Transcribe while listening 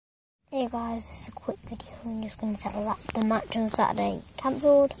guys, this is a quick video. I'm just going to tell that the match on Saturday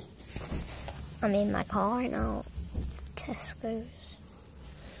cancelled. I'm in my car right now. Tesco's.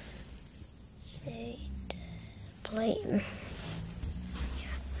 Plate.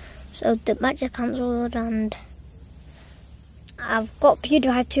 So the match is cancelled and I've got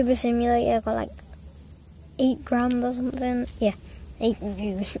PewDiePie Tuber Simulator. I've got like 8 grand or something. Yeah, 8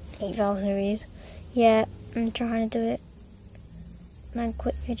 views, 8,000 views. Yeah, I'm trying to do it. My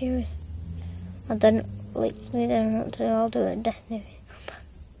quick videos. I don't know what to do. I'll do it definitely.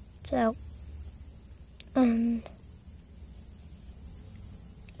 So,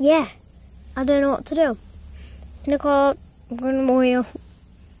 yeah, I don't know what to do. In the car, I'm going to wheel.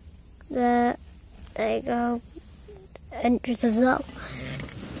 There you go. Entrance as well.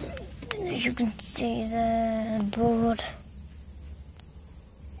 As you can see, the board.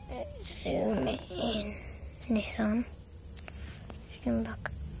 Zoom in. Nissan. Zoom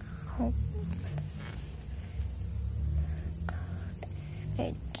back. Oh.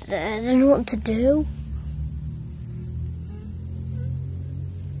 I don't know what to do.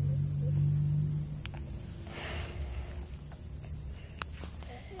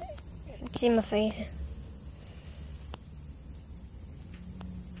 See my face.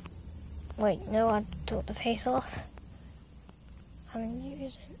 Wait, no, I took the face off. I haven't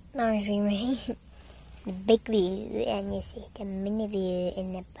used it. Now you see me. The big view, and you see the mini view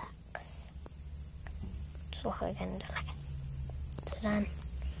in the back. That's what we're going to do. So then,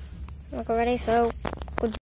 look already, so